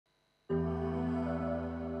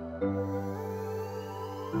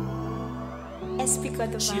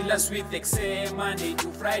Chill us with EKSE, Monday to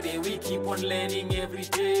Friday, we keep on learning every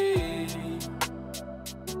day.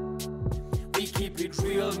 We keep it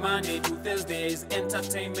real, Monday to Thursdays,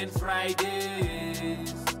 entertainment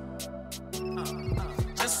Fridays.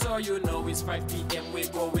 Just so you know, it's 5 p.m. we're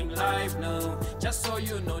going live now. Just so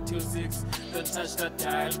you know, till 6, don't touch the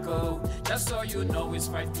dial, go. Just so you know, it's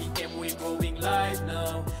 5 p.m. we're going live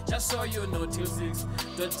now. Just so you know, till 6,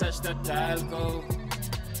 don't touch the dial, go.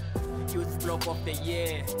 Youth Block of the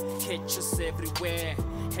Year, catch us everywhere.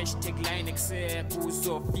 Hashtag line EKSE,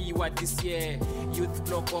 kuzofiwa this year. Youth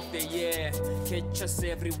Block of the Year, catch us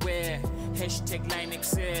everywhere. Hashtag line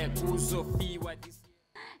EKSE, kuzofiwa this year.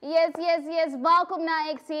 Yes. Welkom na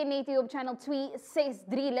EKSE net hier op channel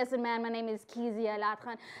 263. Listen man, my name is Kezia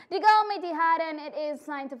Latran. The girl met die haren. It is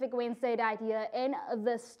Scientific Wednesday right here in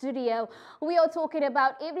the studio. We are talking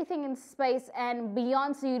about everything in space and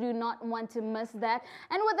beyond, so you do not want to miss that.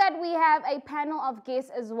 And with that, we have a panel of guests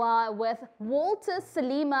as well with Walter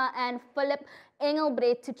Salima and Philip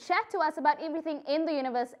Engelbrecht to chat to us about everything in the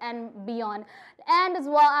universe and beyond. And as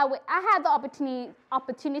well, I had the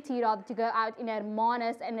opportunity rather to go out in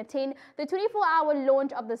Hermanus and attend the 24-hour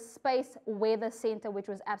launch of the Space Weather Center, which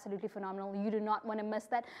was absolutely phenomenal. You do not want to miss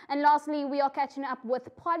that. And lastly, we are catching up with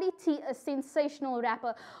Polly T, a sensational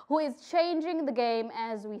rapper who is changing the game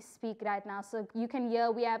as we speak right now. So you can hear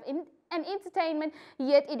we have an entertainment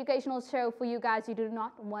yet educational show for you guys you do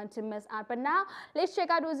not want to miss out. But now, let's check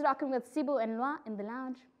out who's rocking with Sibu and Loa in the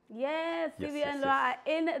lounge. Yes, Sibu and Loa are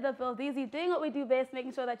in the building. You're doing what we do best,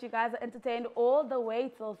 making sure that you guys are entertained all the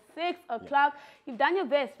way till 6 o'clock. You've done your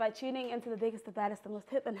best by tuning into the biggest, the baddest, the most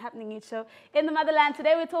hip and happening news show in the motherland.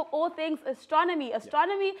 Today we talk all things astronomy.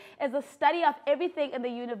 Astronomy is the study of everything in the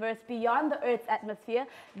universe beyond the Earth's atmosphere.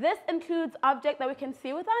 This includes objects that we can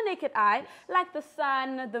see with our naked eye, like the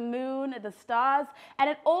sun, the moon, the stars. And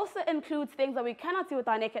it also includes things that we cannot see with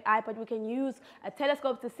our naked eye, but we can use a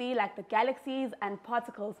telescope to see, like the galaxies and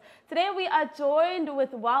particles. Today we are joined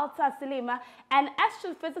with Walter Salima, an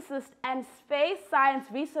astrophysicist and space science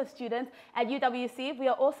research student at UWC. We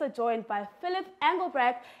are also joined by Philip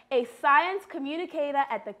Engelbrecht, a science communicator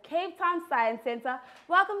at the Cape Town Science Center.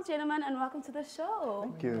 Welcome, gentlemen, and welcome to the show.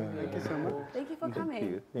 Thank you. Thank you so much. Thank you for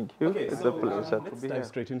coming. Thank you. Okay, it's so a pleasure to let's be dive here.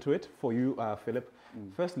 straight into it. For you, Philip,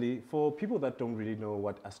 firstly, for people that don't really know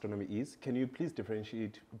what astronomy is, can you please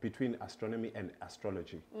differentiate between astronomy and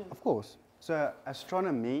astrology? Of course. So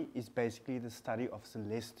astronomy is basically the study of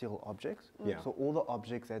celestial objects. So all the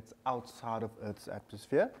objects that's outside of Earth's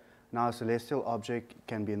atmosphere. Now a celestial object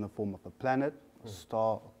can be in the form of a planet, a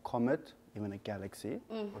star, a comet, even a galaxy.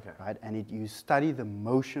 Right? And you study the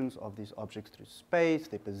motions of these objects through space,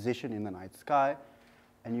 their position in the night sky,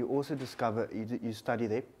 and you also discover, you study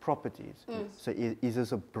their properties. So is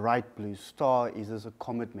this a bright blue star? Is this a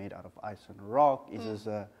comet made out of ice and rock? Is this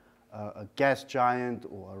a gas giant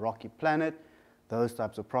or a rocky planet? Those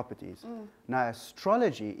types of properties. Now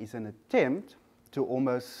astrology is an attempt to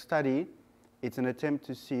almost study, it's an attempt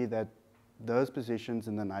to see that those positions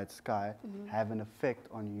in the night sky have an effect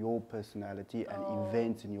on your personality and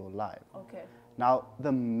events in your life. Now,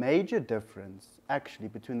 the major difference actually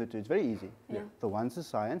between the two is very easy. The one's a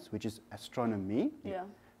science, which is astronomy,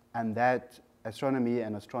 and that astronomy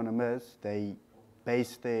and astronomers, they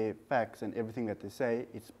base their facts and everything that they say,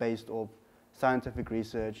 it's based off scientific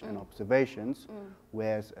research and observations,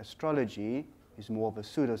 whereas astrology is more of a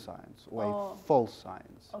pseudoscience or a false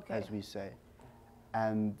science, as we say.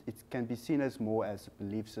 And it can be seen as more as a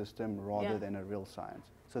belief system rather than a real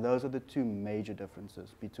science. So those are the two major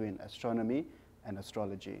differences between astronomy and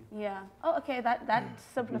astrology. Oh, okay, that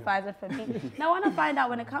simplifies it for me. Now I want to find out,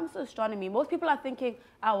 when it comes to astronomy, most people are thinking,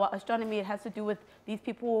 oh, well, astronomy, it has to do with these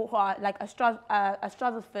people who are like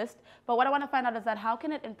astrophysicists. But what I want to find out is that how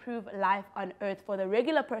can it improve life on Earth for the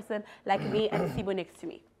regular person like me and Sibu next to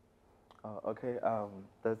me? Okay,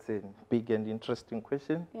 that's a big and interesting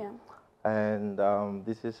question. And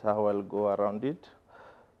this is how I'll go around it.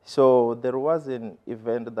 So there was an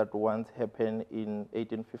event that once happened in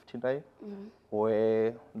 1859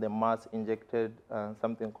 where the Mars injected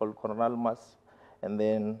something called coronal mass, and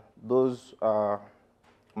then those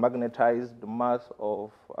magnetized mass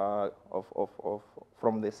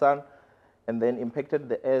from the sun, and then impacted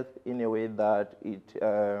the Earth in a way that it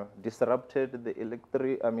disrupted the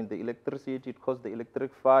electricity. It caused the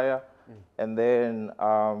electric fire, and then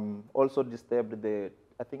also disturbed the,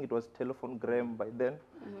 I think it was telephonogram by then.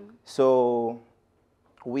 So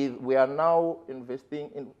we are now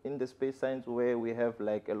investing in the space science, where we have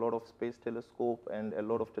like a lot of space telescope and a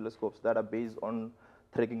lot of telescopes that are based on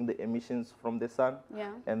tracking the emissions from the sun.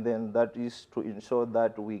 Yeah. And then that is to ensure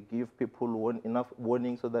that we give people enough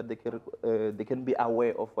warning so that they can be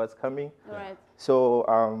aware of what's coming. Right. So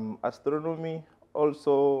astronomy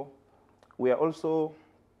also, we are also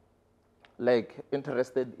like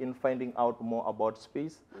interested in finding out more about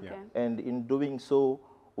space. Okay. And in doing so,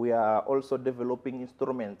 we are also developing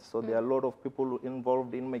instruments. So there are a lot of people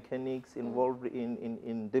involved in mechanics, involved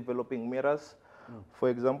in developing mirrors. For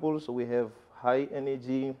example, so we have high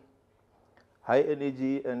energy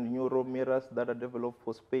and neuro mirrors that are developed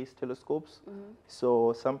for space telescopes.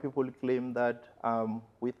 So some people claim that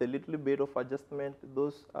with a little bit of adjustment,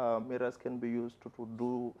 those mirrors can be used to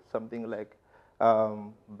do something like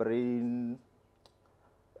brain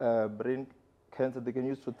cancer. They can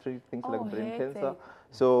use to treat things like brain cancer.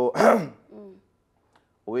 So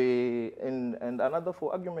and another,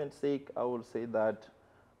 for argument's sake, I will say that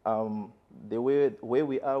the way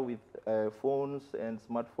we are with phones and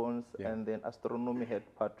smartphones, and then astronomy had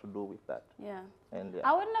part to do with that. Yeah. And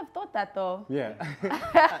I wouldn't have thought that though. Yeah.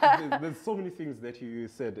 There's so many things that you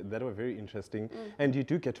said that were very interesting. And you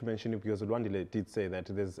do get to mention it because Lwandile did say that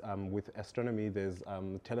there's, with astronomy, there's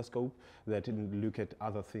telescope that look at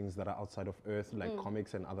other things that are outside of Earth, like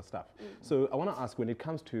comics and other stuff. So I want to ask, when it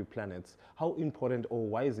comes to planets, how important or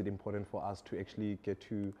why is it important for us to actually get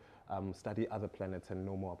to study other planets and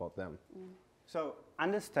know more about them? So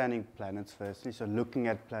understanding planets firstly, so looking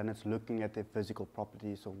at planets, looking at their physical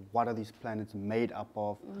properties, so what are these planets made up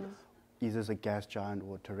of? Is this a gas giant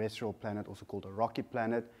or a terrestrial planet, also called a rocky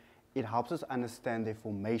planet? It helps us understand their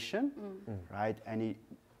formation, right? And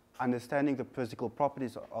understanding the physical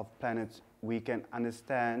properties of planets, we can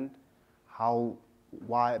understand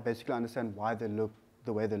basically understand why they look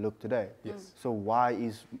the way they look today. Yes. So why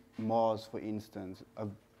is Mars, for instance,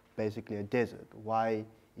 basically a desert? Why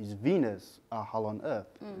is Venus a hull on Earth?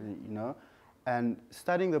 You know, and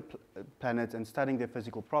studying the planets and studying their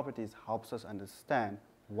physical properties helps us understand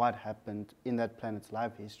what happened in that planet's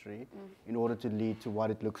life history in order to lead to what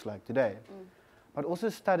it looks like today. But also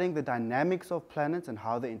studying the dynamics of planets and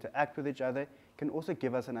how they interact with each other can also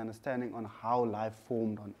give us an understanding on how life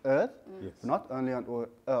formed on Earth, not only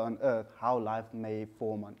on Earth, how life may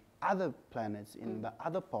form on other planets in the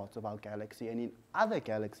other parts of our galaxy and in other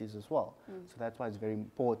galaxies as well. So that's why it's very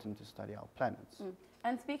important to study our planets.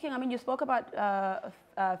 And speaking, I mean, you spoke about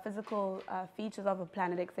physical features of a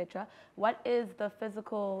planet, etc. What is the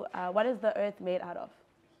Earth made out of?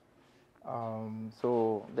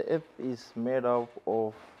 So the Earth is made up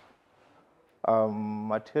of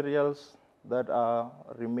materials that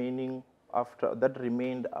remained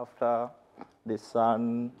after the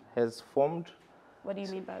sun has formed. What do you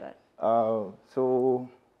mean by that? So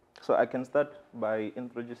I can start by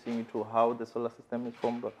introducing you to how the solar system is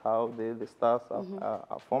formed, or how the stars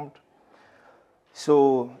are formed.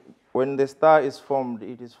 So when the star is formed,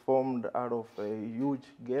 it is formed out of a huge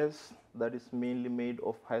gas that is mainly made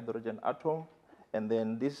of hydrogen atom. And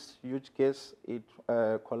then this huge gas, it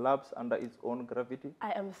collapses under its own gravity.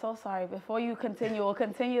 I am so sorry. Before you continue, we'll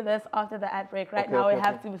continue this after the ad break. Right now, we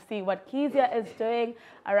have to see what Kezia is doing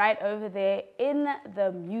right over there in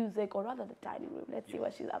the music, or rather the dining room. Let's see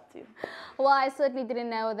what she's up to. Well, I certainly didn't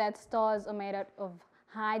know that stars are made out of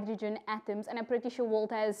hydrogen atoms, and I'm pretty sure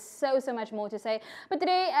Walter has so much more to say. But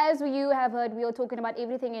today, as you have heard, we are talking about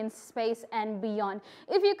everything in space and beyond.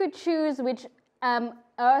 If you could choose which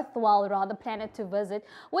planet to visit,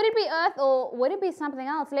 would it be Earth or would it be something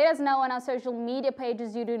else? Let us know on our social media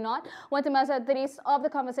pages. You do not want to miss out the rest of the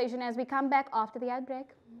conversation as we come back after the ad break.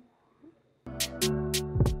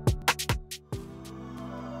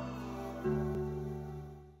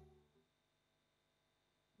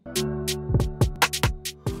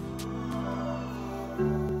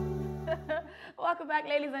 Welcome back,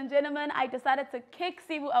 ladies and gentlemen. I decided to kick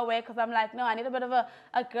Sibu away because I'm like, no, I need a bit of a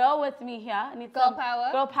girl with me here. I need girl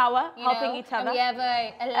power. Girl power, helping each other. And we have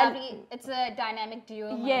a lovely, it's a dynamic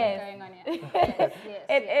duo going on here. Yes,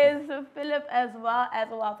 It is Philip as well as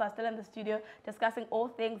Walter still in the studio discussing all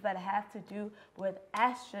things that have to do with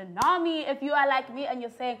astronomy. If you are like me and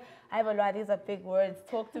you're saying, these are big words,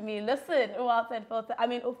 talk to me, listen, Walter and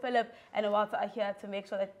Philip and Walter are here to make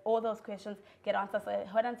sure that all those questions get answered. So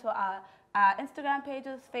head on to our Instagram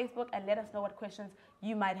pages, Facebook, and let us know what questions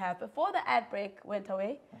you might have. Before the ad break went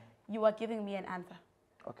away, you were giving me an answer.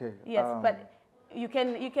 Okay. Yes, but you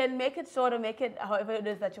can make it short or make it however it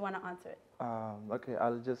is that you want to answer it. Okay,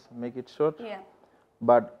 I'll just make it short. Yeah.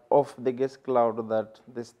 But of the gas cloud that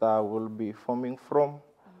the star will be forming from,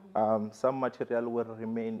 some material will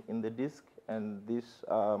remain in the disk, and this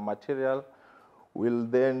material will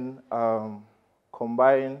then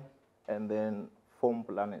combine and then form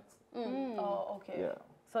planets. Oh, okay. Yeah.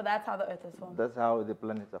 So that's how the Earth is formed. That's how the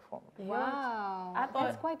planets are formed. Wow. I thought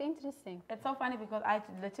That's quite interesting. it's so funny because I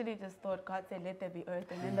literally just thought God said, let there be Earth.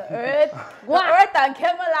 And then the Earth, the Earth and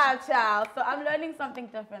came alive, child. So I'm learning something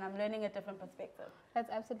different. I'm learning a different perspective. That's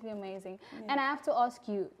absolutely amazing. And I have to ask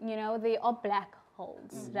you, you know, they are black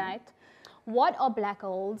holes, right? What are black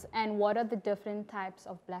holes and what are the different types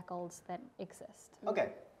of black holes that exist?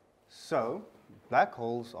 Okay, so black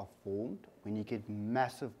holes are formed when you get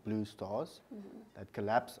massive blue stars that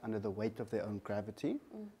collapse under the weight of their own gravity,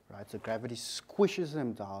 right? So gravity squishes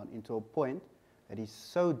them down into a point that is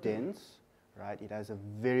so dense, right? It has a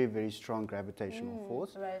very, very strong gravitational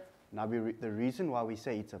force. Right. Now, the reason why we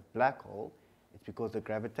say it's a black hole is because the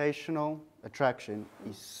gravitational attraction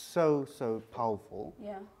is so, so powerful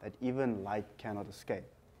that even light cannot escape.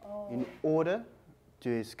 In order to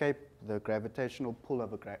escape the gravitational pull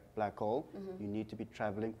of a black hole, you need to be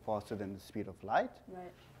traveling faster than the speed of light.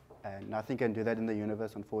 Right. And nothing can do that in the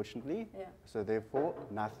universe, unfortunately. Yeah. So therefore,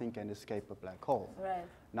 nothing can escape a black hole. Right.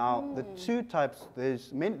 Now, the two types,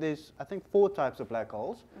 there's I think 4 types of black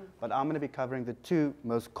holes, but I'm going to be covering the 2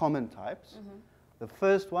 most common types. The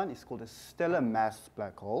first one is called a stellar mass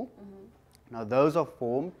black hole. Now, those are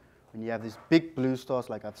formed when you have these big blue stars,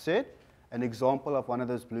 like I've said. An example of one of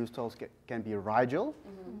those blue stars can be Rigel,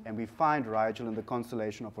 and we find Rigel in the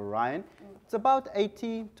constellation of Orion. It's about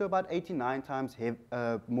 80 to about 89 times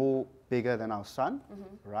more bigger than our sun,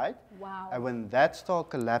 right? Wow. And when that star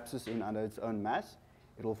collapses in under its own mass,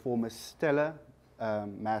 it will form a stellar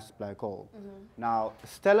mass black hole. Now,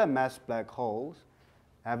 stellar mass black holes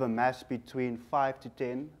have a mass between 5 to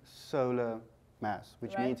 10 solar mass,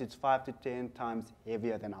 which means it's 5 to 10 times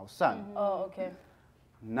heavier than our sun. Oh, okay.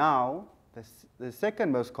 Now, the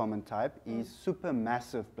second most common type is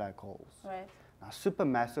supermassive black holes. Right. Now,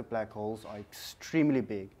 supermassive black holes are extremely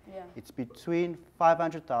big. Yeah. It's between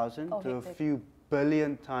 500,000 to a hectic. few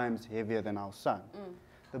billion times heavier than our sun.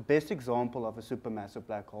 The best example of a supermassive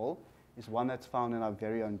black hole is one that's found in our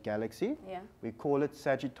very own galaxy. Yeah. We call it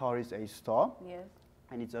Sagittarius A star, Yes.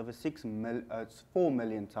 and it's over it's 4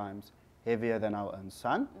 million times heavier than our own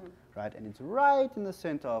sun, right? And it's right in the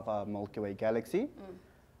center of our Milky Way galaxy.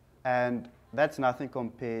 And that's nothing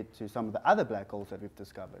compared to some of the other black holes that we've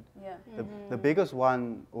discovered. Yeah. The biggest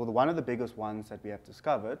one, or one of the biggest ones that we have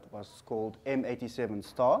discovered was called M87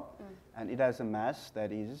 star, and it has a mass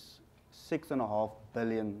that is 6.5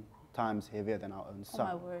 billion times heavier than our own sun.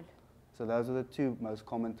 Oh, my word. So those are the 2 most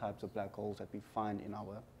common types of black holes that we find in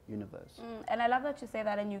our universe. And I love that you say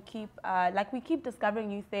that, and you keep, like, we keep discovering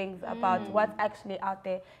new things about what's actually out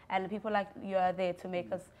there, and people like you are there to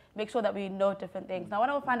make sure that we know different things. Now, I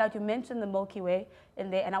want to find out, you mentioned the Milky Way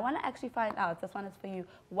in there, and I want to actually find out, this one is for you,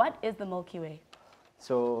 what is the Milky Way?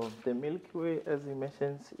 So the Milky Way, as you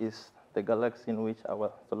mentioned, is the galaxy in which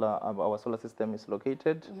our solar system is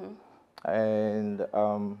located, and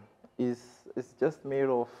it's just made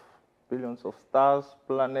of billions of stars,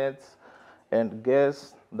 planets, and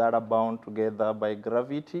gas that are bound together by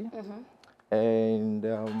gravity. And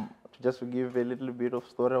just to give a little bit of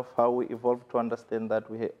story of how we evolved to understand that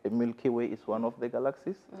a Milky Way is one of the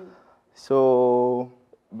galaxies. So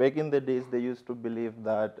back in the days, they used to believe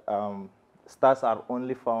that stars are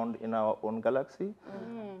only found in our own galaxy.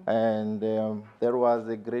 And there was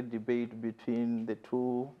a great debate between the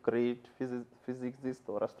 2 great physicists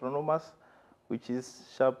or astronomers, which is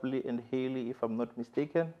Shapley and Halley, if I'm not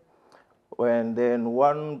mistaken. And then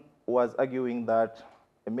one was arguing that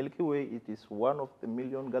a Milky Way, it is one of the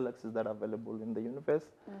million galaxies that are available in the universe.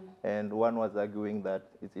 And one was arguing that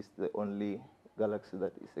it is the only galaxy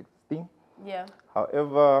that is existing. Yeah.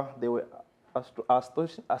 However, they were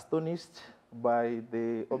astonished by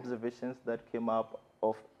the observations that came up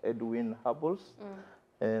of Edwin Hubble's.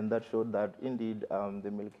 And that showed that indeed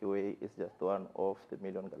the Milky Way is just one of the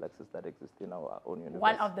million galaxies that exist in our own universe.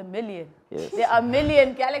 One of the million. Yes. There are a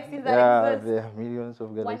million galaxies that exist. There are millions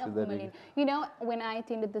of One galaxies of the that million. exist. You know, when I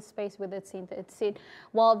attended the Space Weather Center, it said,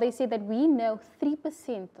 well, they said that we know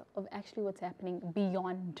 3% of actually what's happening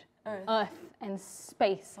beyond Earth and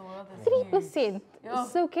space. 3%.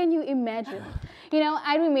 So can you imagine? You know,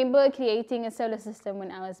 I remember creating a solar system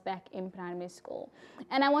when I was back in primary school.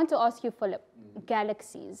 And I want to ask you, Philip,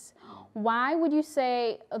 galaxies. Why would you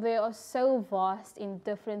say they are so vast in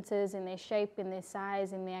differences in their shape, in their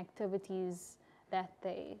size, in their activities that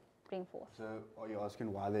they bring forth? So are you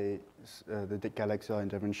asking why the galaxies are in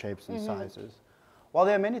different shapes and sizes? Well,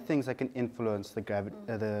 there are many things that can influence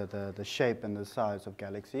the shape and the size of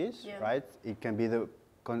galaxies, right? It can be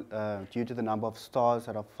due to the number of stars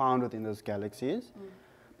that are found within those galaxies.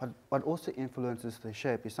 But what also influences the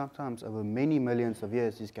shape is sometimes over many millions of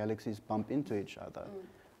years, these galaxies bump into each other.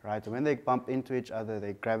 right? And when they bump into each other,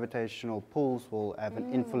 their gravitational pulls will have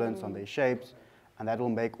an influence on their shapes, and that will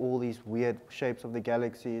make all these weird shapes of the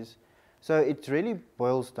galaxies. So it really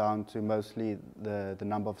boils down to mostly the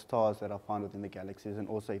number of stars that are found within the galaxies, and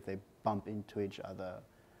also if they bump into each other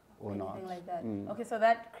or not. Anything like that. Okay, so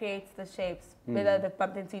that creates the shapes, whether they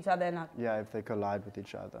bumped into each other or not. Yeah, if they collide with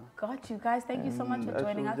each other. Got you guys. Thank you so much for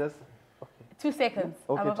joining us. Just, 2 seconds.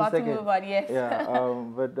 Okay, I'm 2 about to seconds. move on, yes. Yeah,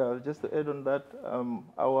 but just to add on that,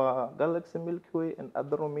 our galaxy Milky Way and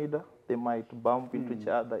Andromeda, they might bump into each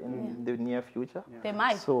other in the near future. They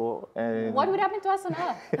might. So, What would happen to us on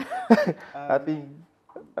Earth? I think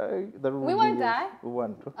that We won't die. We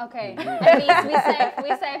won't. Okay, at least we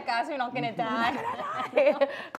safe, guys. We're not gonna die.